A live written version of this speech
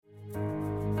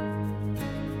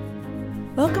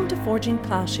Welcome to Forging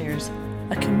Plowshares,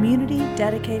 a community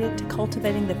dedicated to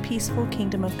cultivating the peaceful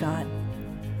kingdom of God.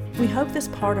 We hope this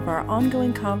part of our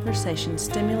ongoing conversation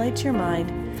stimulates your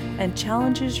mind and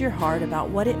challenges your heart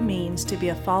about what it means to be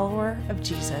a follower of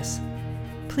Jesus.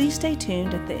 Please stay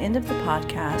tuned at the end of the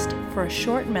podcast for a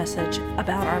short message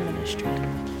about our ministry.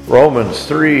 Romans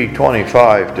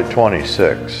 3:25 to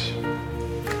 26.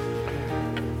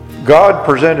 God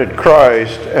presented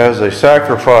Christ as a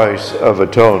sacrifice of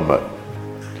atonement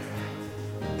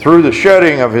through the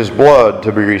shedding of his blood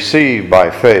to be received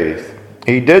by faith.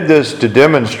 He did this to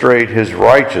demonstrate his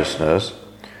righteousness,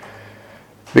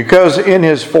 because in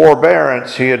his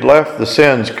forbearance he had left the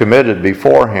sins committed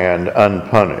beforehand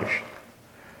unpunished.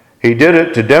 He did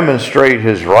it to demonstrate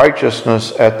his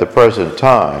righteousness at the present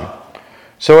time,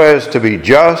 so as to be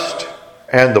just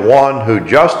and the one who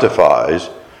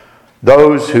justifies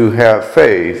those who have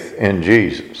faith in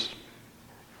Jesus.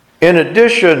 In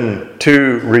addition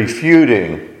to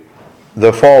refuting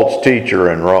the false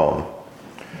teacher in Rome,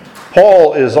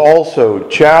 Paul is also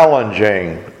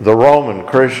challenging the Roman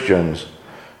Christians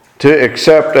to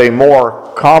accept a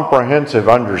more comprehensive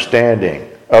understanding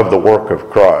of the work of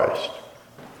Christ.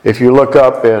 If you look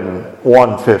up in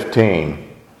 1:15,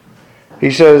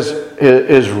 he says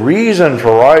his reason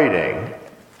for writing,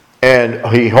 and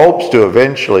he hopes to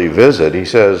eventually visit, he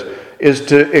says, is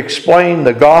to explain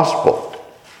the gospel.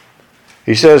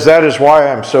 He says, that is why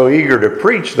I'm so eager to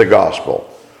preach the gospel,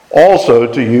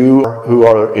 also to you who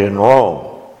are in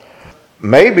Rome.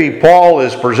 Maybe Paul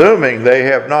is presuming they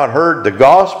have not heard the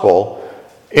gospel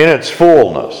in its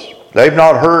fullness. They've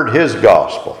not heard his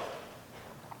gospel.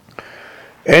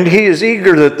 And he is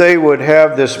eager that they would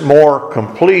have this more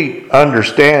complete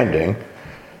understanding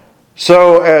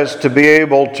so as to be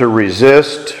able to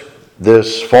resist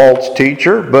this false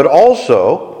teacher, but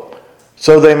also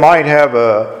so they might have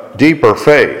a deeper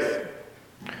faith.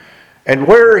 And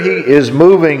where he is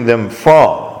moving them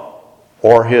from,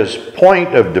 or his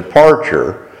point of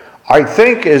departure, I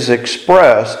think is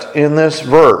expressed in this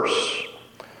verse,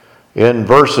 in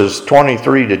verses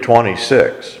 23 to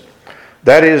 26.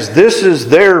 That is, this is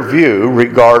their view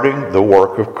regarding the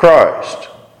work of Christ,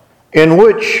 in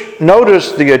which,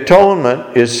 notice, the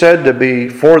atonement is said to be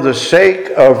for the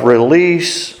sake of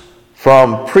release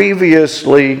from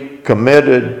previously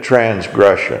committed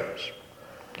transgressions.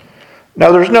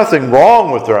 Now, there's nothing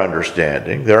wrong with their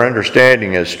understanding. Their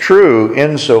understanding is true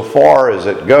insofar as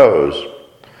it goes.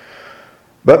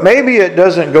 But maybe it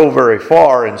doesn't go very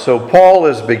far, and so Paul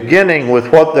is beginning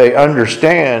with what they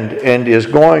understand and is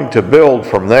going to build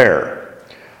from there.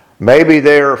 Maybe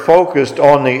they are focused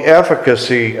on the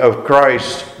efficacy of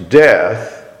Christ's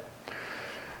death,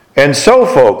 and so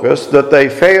focused that they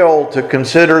fail to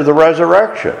consider the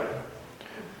resurrection.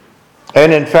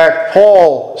 And in fact,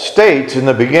 Paul states in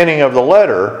the beginning of the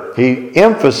letter, he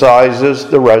emphasizes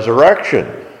the resurrection.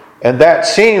 And that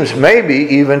seems maybe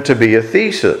even to be a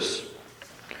thesis.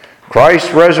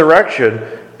 Christ's resurrection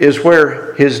is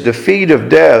where his defeat of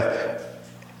death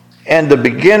and the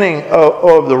beginning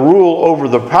of the rule over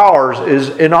the powers is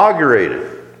inaugurated.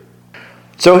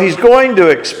 So he's going to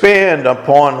expand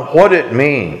upon what it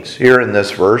means here in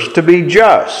this verse to be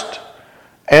just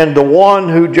and the one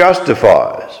who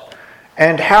justifies,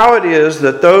 and how it is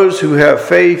that those who have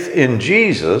faith in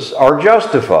Jesus are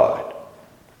justified.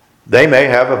 They may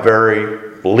have a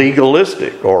very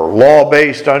legalistic or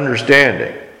law-based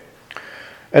understanding.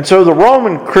 And so the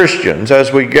Roman Christians,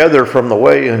 as we gather from the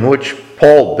way in which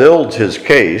Paul builds his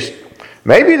case,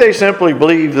 maybe they simply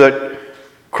believe that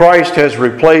Christ has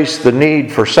replaced the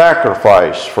need for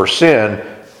sacrifice for sin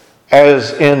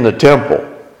as in the temple.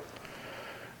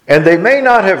 And they may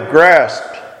not have grasped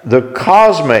the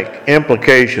cosmic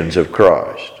implications of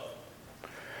Christ.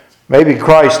 Maybe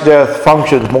Christ's death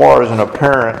functions more as an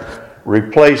apparent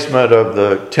replacement of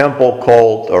the temple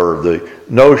cult, or the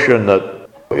notion that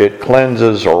it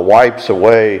cleanses or wipes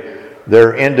away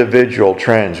their individual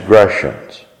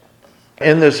transgressions.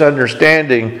 In this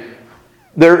understanding,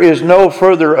 there is no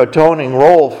further atoning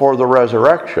role for the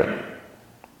resurrection.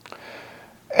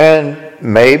 And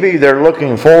maybe they're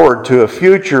looking forward to a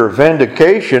future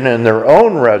vindication in their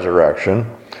own resurrection,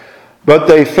 but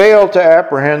they fail to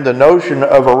apprehend the notion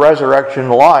of a resurrection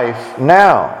life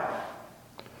now.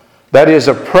 That is,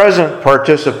 a present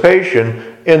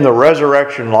participation in the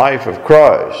resurrection life of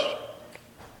Christ.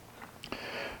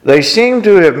 They seem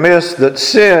to have missed that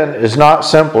sin is not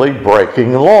simply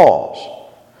breaking laws,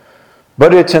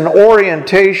 but it's an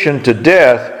orientation to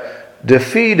death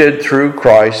defeated through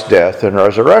Christ's death and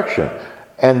resurrection.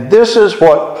 And this is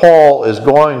what Paul is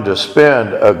going to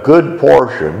spend a good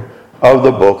portion of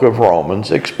the book of Romans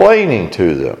explaining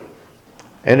to them.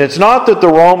 And it's not that the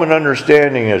Roman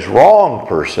understanding is wrong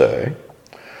per se,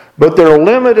 but their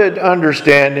limited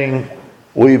understanding,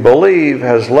 we believe,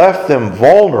 has left them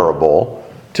vulnerable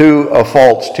to a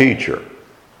false teacher.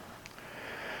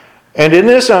 And in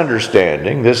this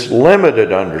understanding, this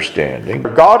limited understanding,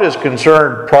 God is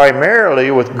concerned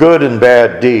primarily with good and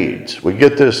bad deeds. We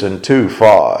get this in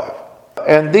 2:5.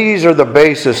 And these are the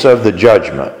basis of the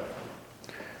judgment.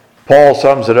 Paul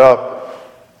sums it up.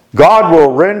 God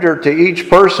will render to each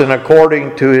person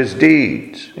according to his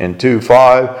deeds, in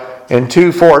 2:5. In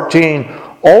 2:14,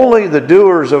 only the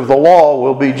doers of the law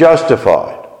will be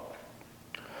justified.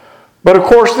 But of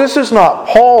course, this is not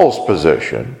Paul's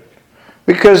position,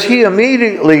 because he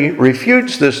immediately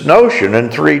refutes this notion in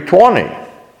 3:20.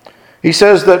 He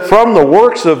says that from the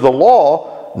works of the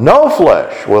law, no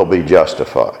flesh will be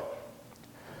justified.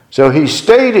 So he's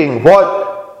stating what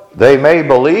they may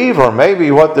believe, or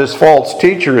maybe what this false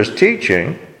teacher is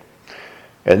teaching.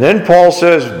 And then Paul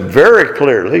says very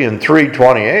clearly in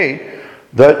 3:28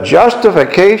 that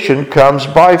justification comes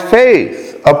by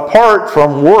faith, apart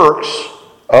from works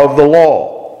of the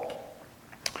law.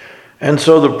 And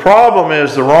so the problem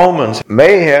is the Romans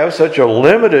may have such a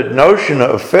limited notion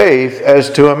of faith as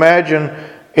to imagine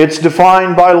it's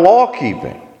defined by law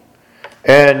keeping.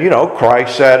 And,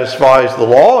 Christ satisfies the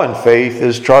law, and faith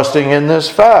is trusting in this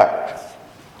fact.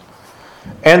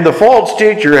 And the false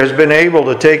teacher has been able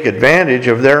to take advantage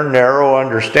of their narrow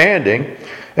understanding.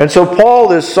 And so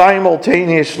Paul is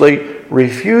simultaneously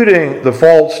refuting the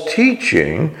false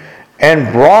teaching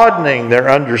and broadening their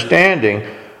understanding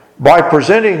by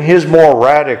presenting his more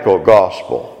radical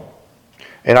gospel.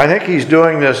 And I think he's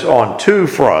doing this on two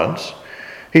fronts.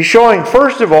 He's showing,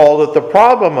 first of all, that the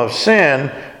problem of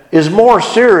sin is more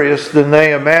serious than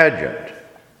they imagined.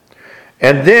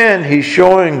 And then he's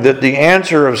showing that the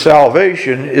answer of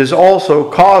salvation is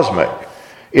also cosmic.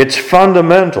 It's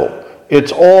fundamental.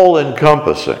 It's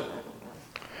all-encompassing.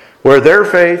 Where their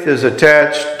faith is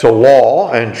attached to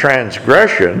law and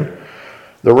transgression,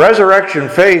 the resurrection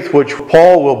faith, which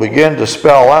Paul will begin to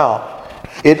spell out,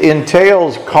 it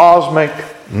entails cosmic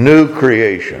new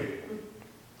creation.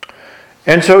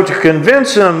 And so to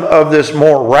convince them of this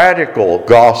more radical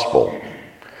gospel,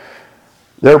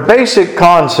 their basic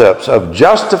concepts of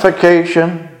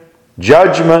justification,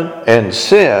 judgment, and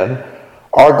sin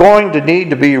are going to need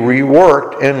to be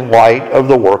reworked in light of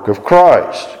the work of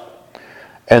Christ.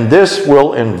 And this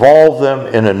will involve them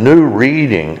in a new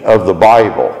reading of the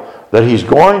Bible that he's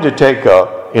going to take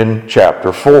up in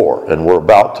chapter 4, and we're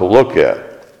about to look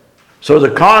at. So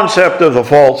the concept of the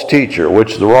false teacher,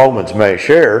 which the Romans may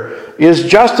share, is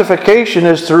justification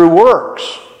is through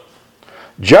works.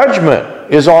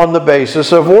 Judgment is on the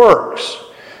basis of works.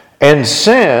 And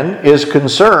sin is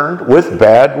concerned with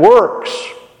bad works.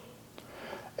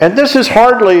 And this is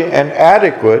hardly an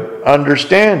adequate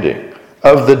understanding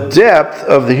of the depth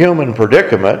of the human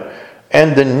predicament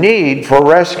and the need for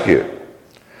rescue.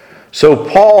 So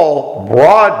Paul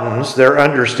broadens their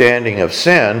understanding of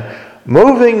sin,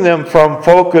 moving them from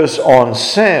focus on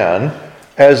sin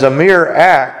as a mere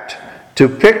act to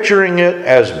picturing it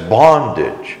as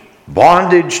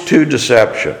bondage to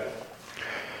deception.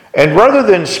 And rather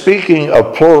than speaking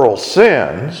of plural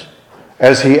sins,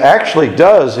 as he actually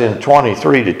does in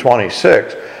 23 to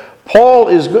 26, Paul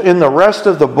is in the rest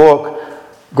of the book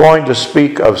going to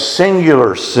speak of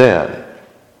singular sin.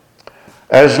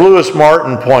 As Lewis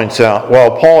Martin points out,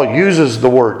 while Paul uses the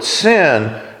word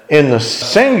sin in the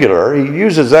singular, he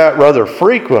uses that rather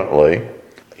frequently,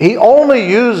 he only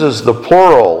uses the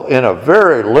plural in a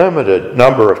very limited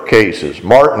number of cases.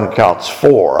 Martin counts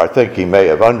 4. I think he may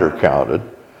have undercounted.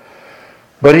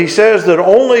 But he says that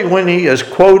only when he is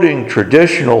quoting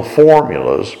traditional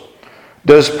formulas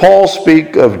does Paul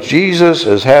speak of Jesus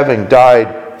as having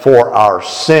died for our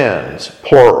sins,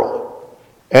 plural.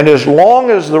 And as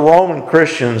long as the Roman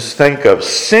Christians think of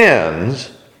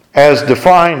sins as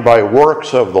defined by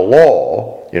works of the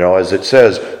law, as it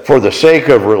says, for the sake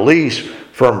of release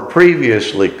from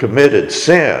previously committed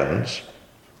sins,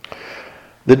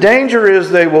 the danger is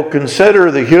they will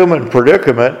consider the human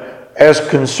predicament as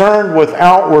concerned with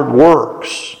outward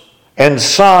works and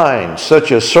signs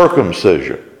such as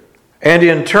circumcision. And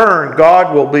in turn,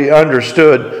 God will be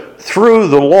understood through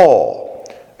the law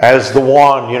as the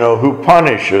one, who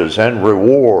punishes and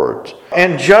rewards.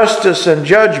 And justice and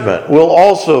judgment will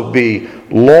also be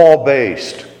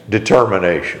law-based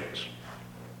determinations.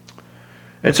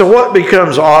 And so what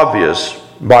becomes obvious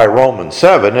by Romans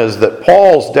 7 is that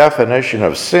Paul's definition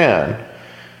of sin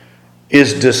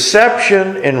is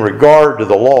deception in regard to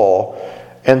the law,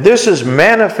 and this is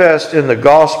manifest in the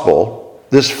gospel,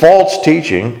 this false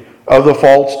teaching of the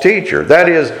false teacher. That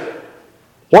is,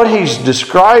 What he's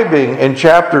describing in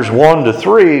chapters 1 to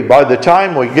 3, by the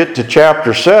time we get to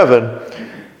chapter 7,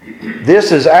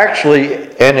 this is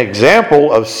actually an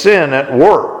example of sin at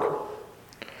work.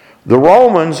 The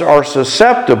Romans are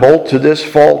susceptible to this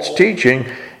false teaching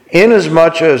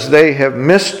inasmuch as they have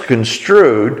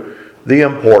misconstrued the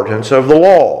importance of the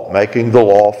law, making the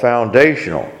law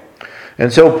foundational.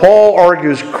 And so Paul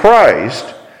argues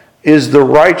Christ is the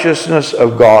righteousness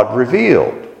of God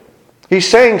revealed. He's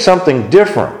saying something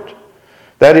different.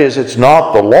 That is, it's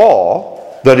not the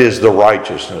law that is the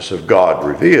righteousness of God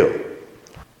revealed.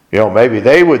 Maybe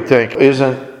they would think,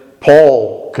 isn't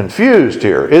Paul confused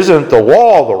here? Isn't the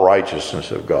law the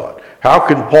righteousness of God? How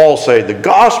can Paul say the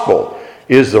gospel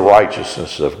is the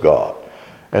righteousness of God?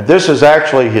 And this is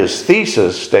actually his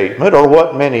thesis statement, or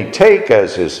what many take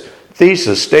as his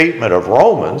thesis statement of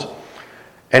Romans.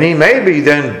 And he may be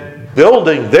then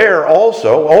building there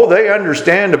also, they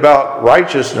understand about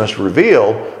righteousness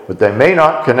revealed, but they may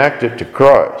not connect it to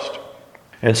Christ.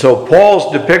 And so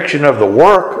Paul's depiction of the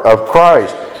work of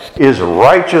Christ is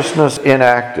righteousness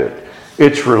enacted.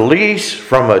 It's release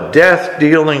from a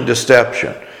death-dealing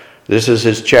deception. This is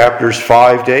his chapters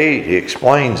 5 to 8. He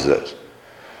explains this.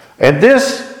 And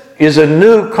this is a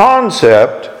new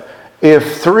concept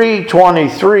if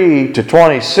 3:23 to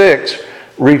 26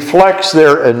 reflects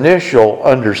their initial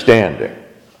understanding.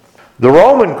 The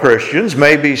Roman Christians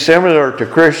may be similar to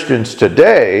Christians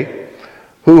today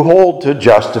who hold to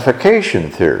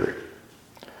justification theory.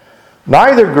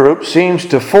 Neither group seems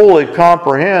to fully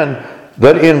comprehend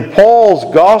that in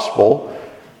Paul's gospel,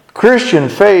 Christian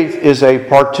faith is a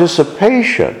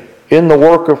participation in the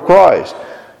work of Christ,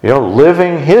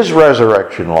 living his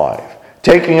resurrection life,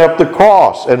 taking up the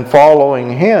cross and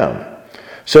following him,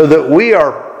 so that we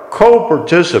are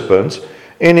co-participants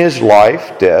in his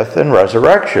life, death, and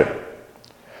resurrection.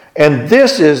 And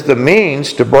this is the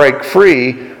means to break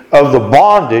free of the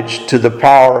bondage to the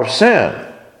power of sin.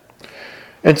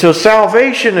 And so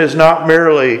salvation is not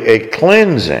merely a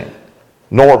cleansing,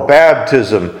 nor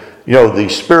baptism, the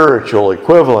spiritual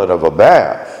equivalent of a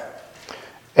bath.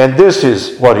 And this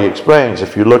is what he explains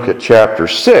if you look at chapter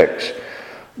 6.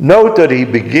 Note that he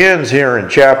begins here in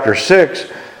chapter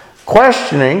 6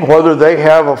 questioning whether they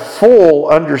have a full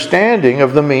understanding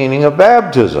of the meaning of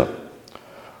baptism.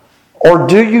 Or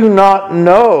do you not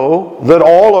know that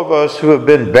all of us who have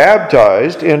been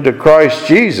baptized into Christ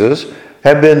Jesus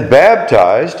have been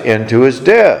baptized into his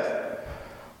death?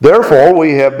 Therefore,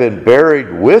 we have been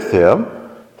buried with him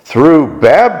through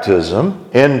baptism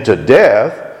into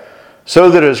death, so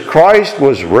that as Christ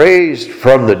was raised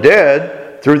from the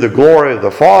dead through the glory of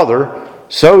the Father,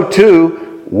 so too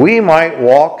we might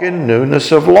walk in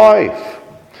newness of life.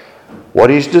 What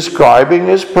he's describing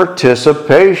is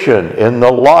participation in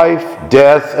the life,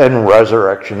 death, and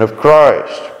resurrection of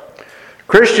Christ.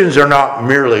 Christians are not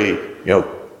merely,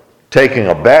 taking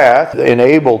a bath,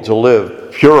 enabled to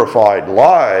live purified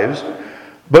lives,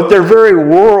 but their very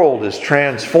world is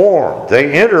transformed.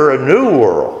 They enter a new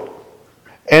world.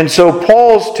 And so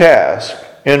Paul's task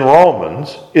in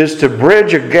Romans is to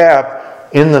bridge a gap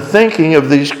in the thinking of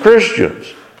these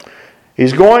Christians.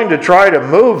 He's going to try to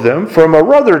move them from a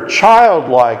rather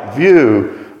childlike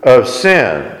view of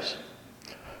sins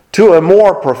to a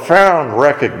more profound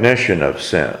recognition of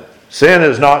sin. Sin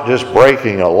is not just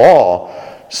breaking a law.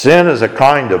 Sin is a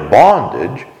kind of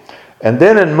bondage. And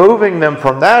then in moving them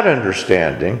from that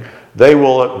understanding, they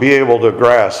will be able to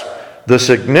grasp the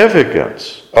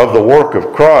significance of the work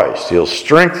of Christ. He'll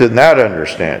strengthen that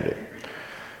understanding.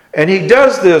 And he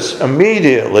does this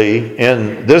immediately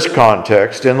in this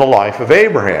context in the life of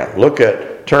Abraham.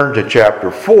 Turn to chapter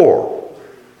 4.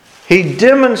 He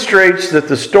demonstrates that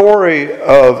the story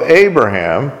of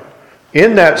Abraham,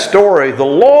 in that story, the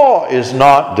law is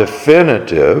not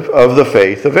definitive of the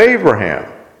faith of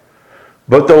Abraham,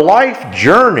 but the life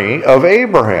journey of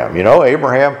Abraham.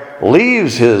 Abraham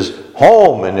leaves his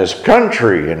home and his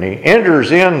country and he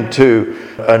enters into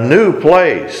a new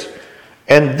place.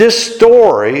 And this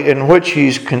story in which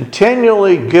he's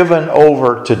continually given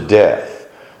over to death,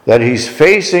 that he's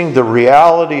facing the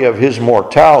reality of his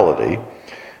mortality,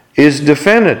 is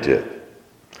definitive.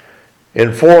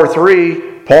 In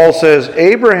 4:3, Paul says,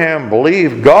 Abraham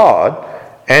believed God,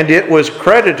 and it was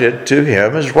credited to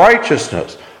him as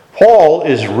righteousness. Paul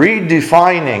is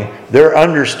redefining their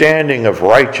understanding of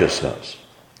righteousness.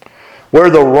 Where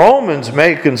the Romans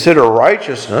may consider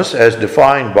righteousness as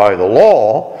defined by the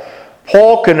law,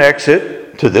 Paul connects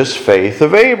it to this faith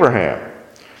of Abraham,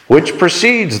 which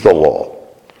precedes the law.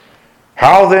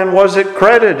 How then was it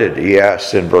credited, he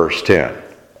asks in verse 10?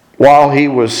 While he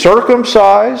was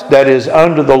circumcised, that is,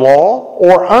 under the law,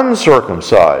 or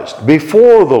uncircumcised,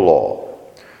 before the law?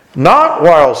 not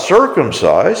while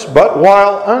circumcised, but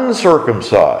while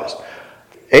uncircumcised.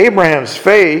 Abraham's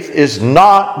faith is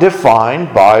not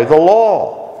defined by the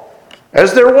law,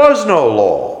 as there was no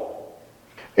law.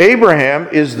 Abraham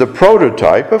is the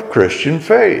prototype of Christian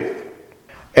faith,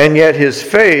 and yet his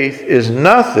faith is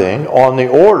nothing on the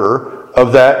order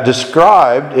of that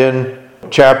described in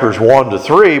chapters 1 to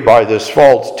 3 by this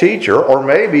false teacher, or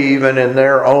maybe even in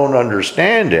their own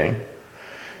understanding,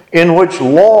 in which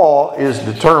law is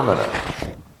determinate.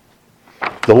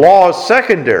 The law is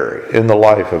secondary in the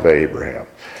life of Abraham.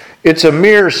 It's a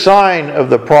mere sign of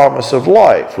the promise of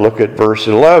life. Look at verse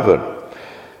 11.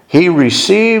 He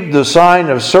received the sign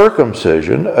of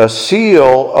circumcision, a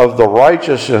seal of the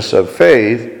righteousness of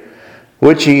faith,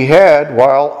 which he had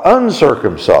while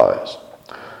uncircumcised,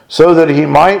 so that he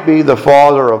might be the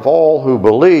father of all who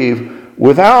believe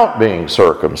without being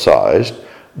circumcised,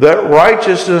 that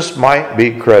righteousness might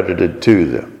be credited to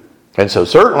them. And so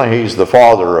certainly he's the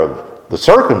father of the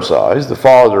circumcised, the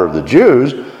father of the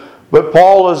Jews, but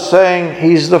Paul is saying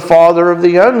he's the father of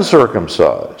the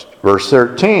uncircumcised. Verse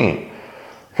 13,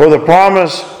 for the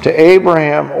promise to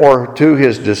Abraham or to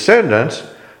his descendants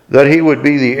that he would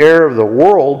be the heir of the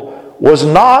world was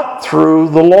not through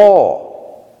the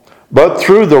law, but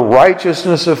through the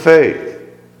righteousness of faith.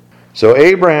 So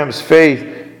Abraham's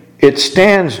faith, it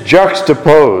stands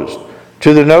juxtaposed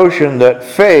to the notion that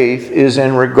faith is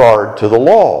in regard to the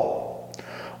law,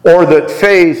 or that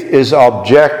faith is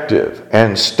objective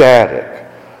and static,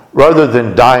 rather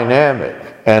than dynamic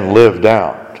and lived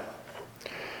out.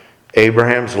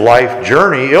 Abraham's life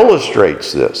journey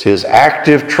illustrates this. His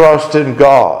active trust in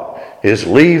God, his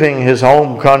leaving his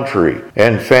home country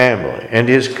and family, and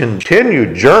his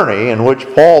continued journey, in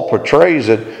which Paul portrays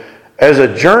it as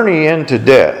a journey into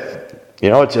death. You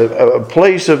know, it's a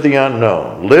place of the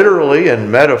unknown, literally and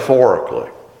metaphorically.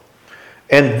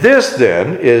 And this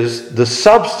then is the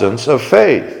substance of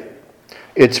faith.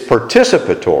 It's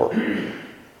participatory.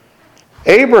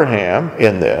 Abraham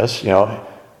in this,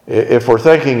 if we're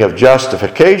thinking of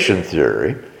justification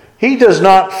theory, he does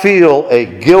not feel a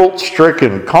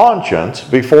guilt-stricken conscience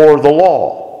before the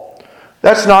law.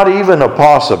 That's not even a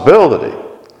possibility.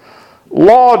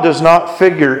 Law does not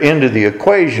figure into the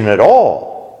equation at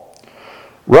all.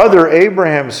 Rather,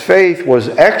 Abraham's faith was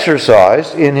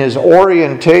exercised in his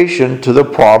orientation to the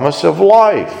promise of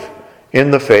life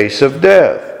in the face of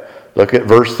death. Look at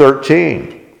verse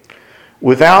 13.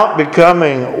 Without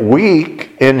becoming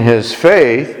weak in his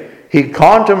faith, he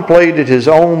contemplated his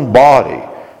own body,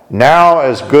 now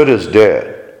as good as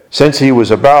dead, since he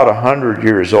was about 100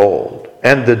 years old,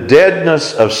 and the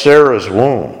deadness of Sarah's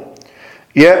womb.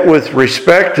 Yet with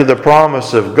respect to the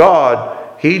promise of God,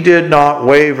 he did not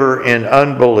waver in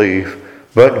unbelief,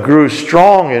 but grew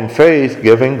strong in faith,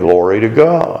 giving glory to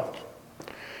God.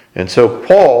 And so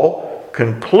Paul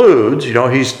concludes,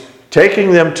 he's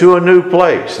taking them to a new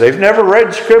place. They've never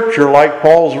read Scripture like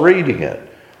Paul's reading it.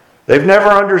 They've never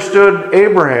understood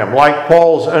Abraham like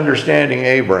Paul's understanding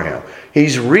Abraham.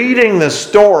 He's reading the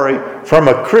story from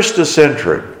a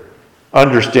Christocentric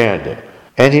understanding.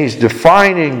 And he's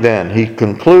defining then, he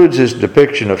concludes his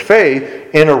depiction of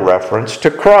faith in a reference to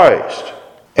Christ.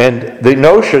 And the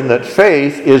notion that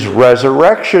faith is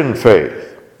resurrection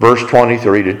faith. Verse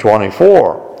 23 to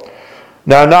 24.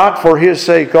 Now not for his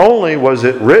sake only was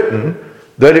it written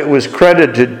that it was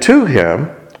credited to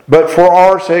him, but for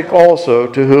our sake also,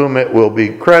 to whom it will be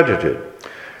credited,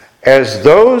 as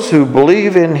those who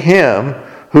believe in him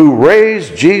who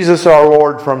raised Jesus our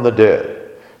Lord from the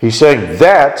dead. He's saying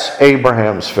that's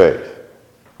Abraham's faith.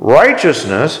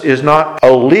 Righteousness is not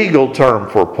a legal term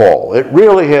for Paul. It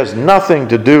really has nothing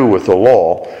to do with the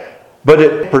law, but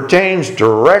it pertains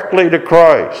directly to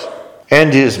Christ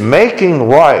and his making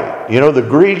right. The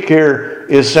Greek here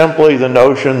is simply the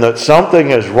notion that something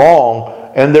is wrong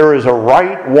and there is a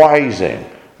right-wising,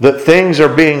 that things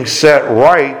are being set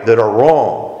right that are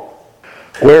wrong.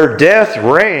 Where death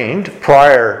reigned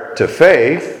prior to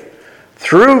faith,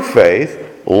 through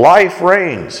faith, life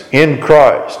reigns in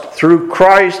Christ, through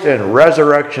Christ and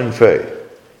resurrection faith.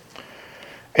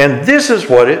 And this is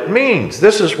what it means.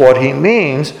 This is what he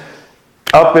means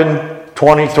up in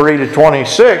 23 to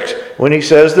 26 when he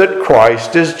says that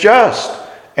Christ is just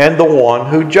and the one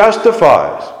who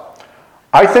justifies.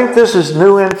 I think this is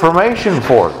new information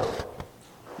for them.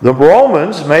 The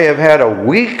Romans may have had a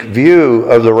weak view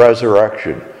of the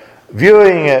resurrection,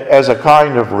 viewing it as a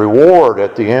kind of reward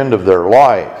at the end of their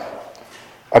life,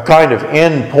 a kind of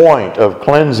end point of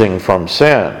cleansing from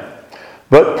sin.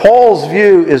 But Paul's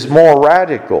view is more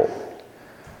radical.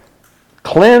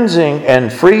 Cleansing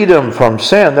and freedom from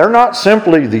sin, they're not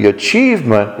simply the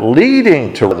achievement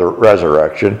leading to the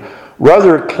resurrection,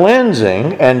 Rather,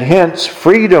 cleansing and hence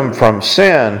freedom from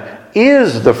sin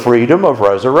is the freedom of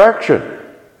resurrection.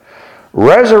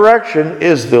 Resurrection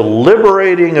is the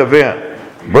liberating event,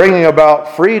 bringing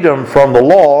about freedom from the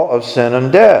law of sin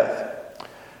and death.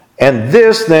 And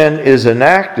this then is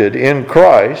enacted in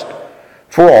Christ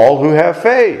for all who have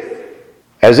faith,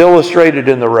 as illustrated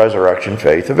in the resurrection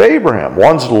faith of Abraham.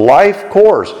 One's life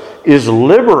course is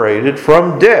liberated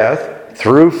from death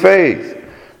through faith.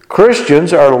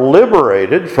 Christians are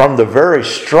liberated from the very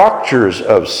structures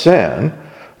of sin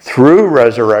through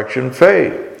resurrection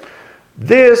faith.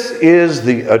 This is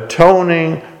the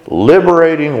atoning,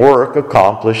 liberating work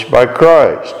accomplished by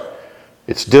Christ.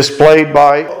 It's displayed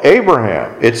by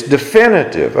Abraham. It's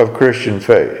definitive of Christian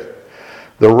faith.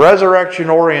 The resurrection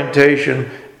orientation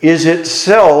is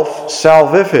itself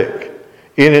salvific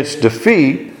in its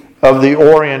defeat of the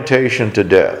orientation to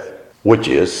death, which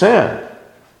is sin.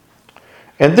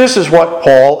 And this is what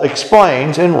Paul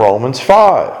explains in Romans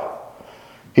 5.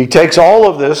 He takes all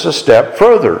of this a step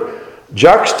further,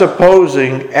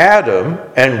 juxtaposing Adam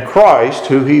and Christ,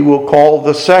 who he will call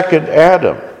the second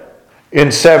Adam.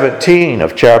 In 17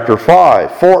 of chapter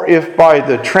 5, for if by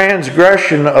the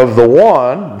transgression of the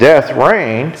one death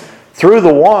reigned, through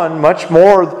the one much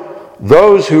more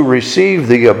those who receive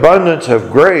the abundance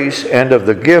of grace and of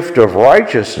the gift of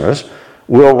righteousness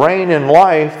will reign in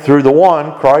life through the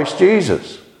one, Christ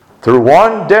Jesus. Through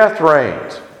one, death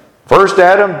reigns. First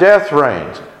Adam, death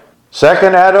reigns.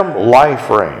 Second Adam, life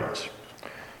reigns.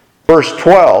 Verse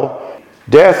 12,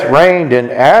 death reigned in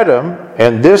Adam,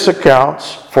 and this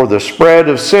accounts for the spread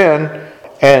of sin,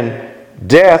 and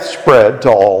death spread to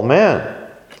all men.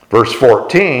 Verse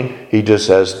 14, he just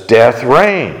says, death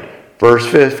reigned. Verse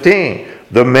 15,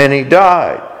 the many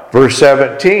died. Verse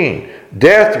 17,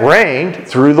 death reigned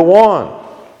through the one.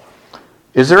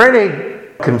 Is there any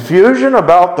confusion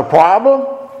about the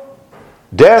problem?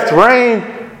 Death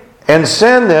reigned, and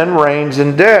sin then reigns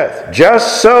in death.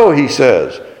 Just so, he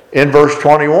says in verse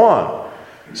 21,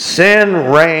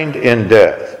 sin reigned in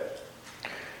death.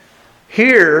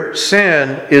 Here,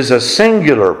 sin is a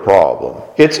singular problem.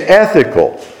 It's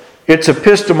ethical. It's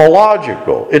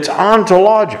epistemological. It's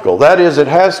ontological. That is, it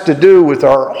has to do with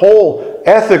our whole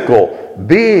ethical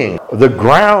being, the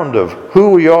ground of who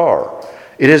we are.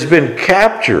 It has been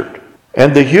captured.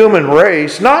 And the human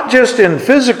race, not just in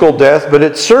physical death, but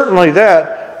it's certainly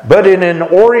that, but in an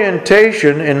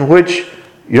orientation in which,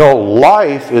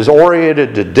 life is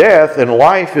oriented to death, and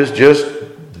life is just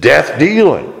death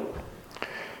dealing.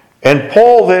 And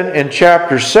Paul then in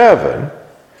chapter 7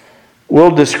 will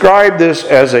describe this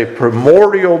as a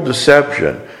primordial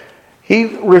deception. He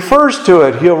refers to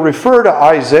it, he'll refer to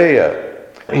Isaiah.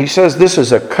 He says this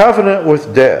is a covenant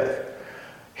with death.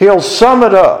 He'll sum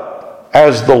it up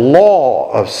as the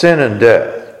law of sin and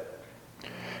death.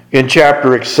 In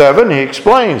chapter 7, he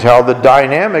explains how the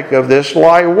dynamic of this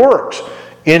lie works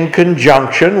in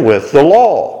conjunction with the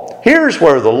law. Here's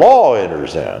where the law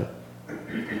enters in,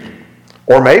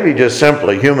 or maybe just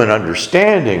simply human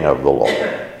understanding of the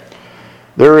law.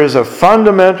 There is a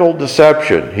fundamental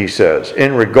deception, he says,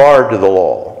 in regard to the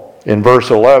law. In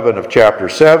verse 11 of chapter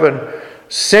 7,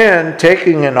 sin,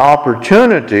 taking an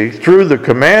opportunity through the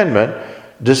commandment,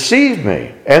 deceived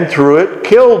me, and through it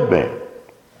killed me.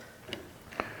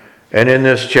 And in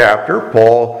this chapter,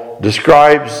 Paul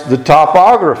describes the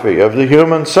topography of the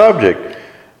human subject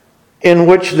in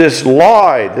which this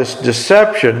lie, this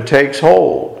deception takes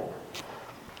hold.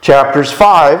 Chapters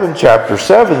 5 and chapter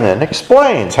 7 then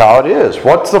explains how it is.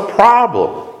 What's the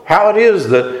problem? How it is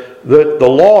that the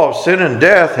law of sin and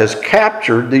death has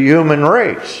captured the human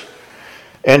race.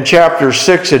 And chapters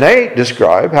 6 and 8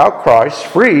 describe how Christ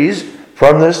frees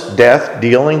from this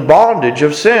death-dealing bondage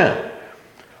of sin.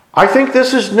 I think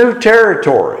this is new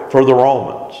territory for the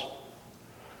Romans,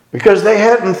 because they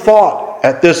hadn't thought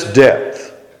at this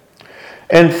depth.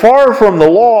 And far from the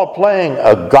law playing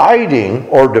a guiding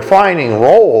or defining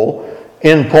role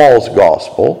in Paul's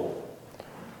gospel,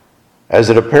 as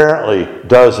it apparently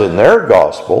does in their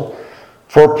gospel,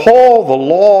 for Paul the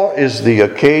law is the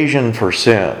occasion for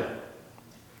sin.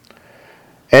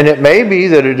 And it may be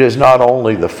that it is not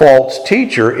only the false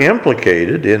teacher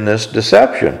implicated in this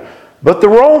deception, but the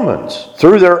Romans,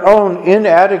 through their own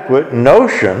inadequate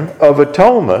notion of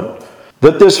atonement,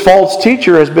 that this false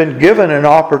teacher has been given an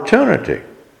opportunity.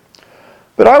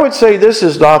 But I would say this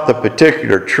is not the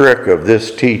particular trick of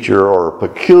this teacher or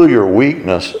peculiar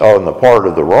weakness on the part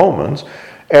of the Romans.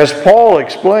 As Paul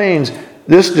explains,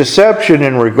 this deception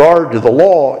in regard to the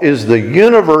law is the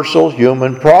universal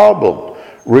human problem,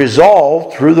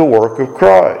 resolved through the work of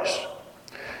Christ.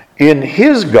 In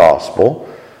his gospel,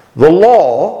 the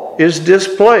law is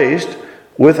displaced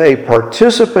with a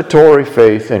participatory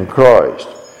faith in Christ,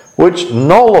 which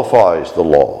nullifies the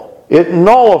law. It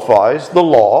nullifies the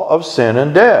law of sin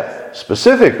and death,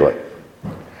 specifically.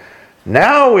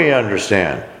 Now we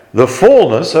understand the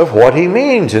fullness of what he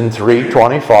means in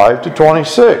 3:25 to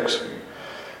 26.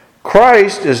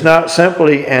 Christ is not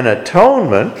simply an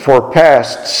atonement for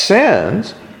past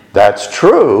sins, that's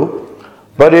true,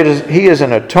 but he is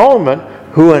an atonement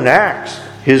who enacts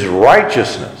his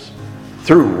righteousness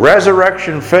through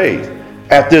resurrection faith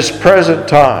at this present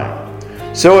time,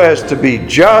 so as to be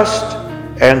just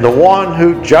and the one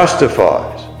who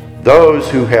justifies those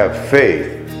who have faith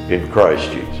in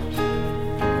Christ Jesus.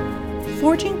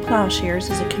 Forging Plowshares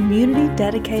is a community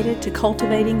dedicated to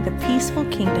cultivating the peaceful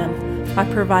kingdom by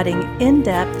providing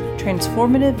in-depth,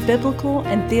 transformative biblical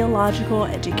and theological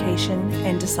education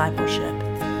and discipleship.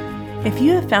 If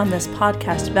you have found this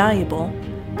podcast valuable,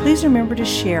 please remember to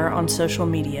share on social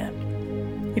media.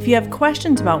 If you have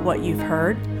questions about what you've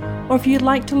heard, or if you'd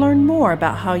like to learn more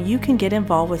about how you can get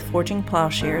involved with Forging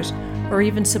Plowshares or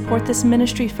even support this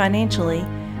ministry financially,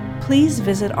 please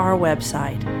visit our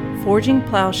website,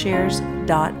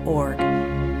 forgingplowshares.org.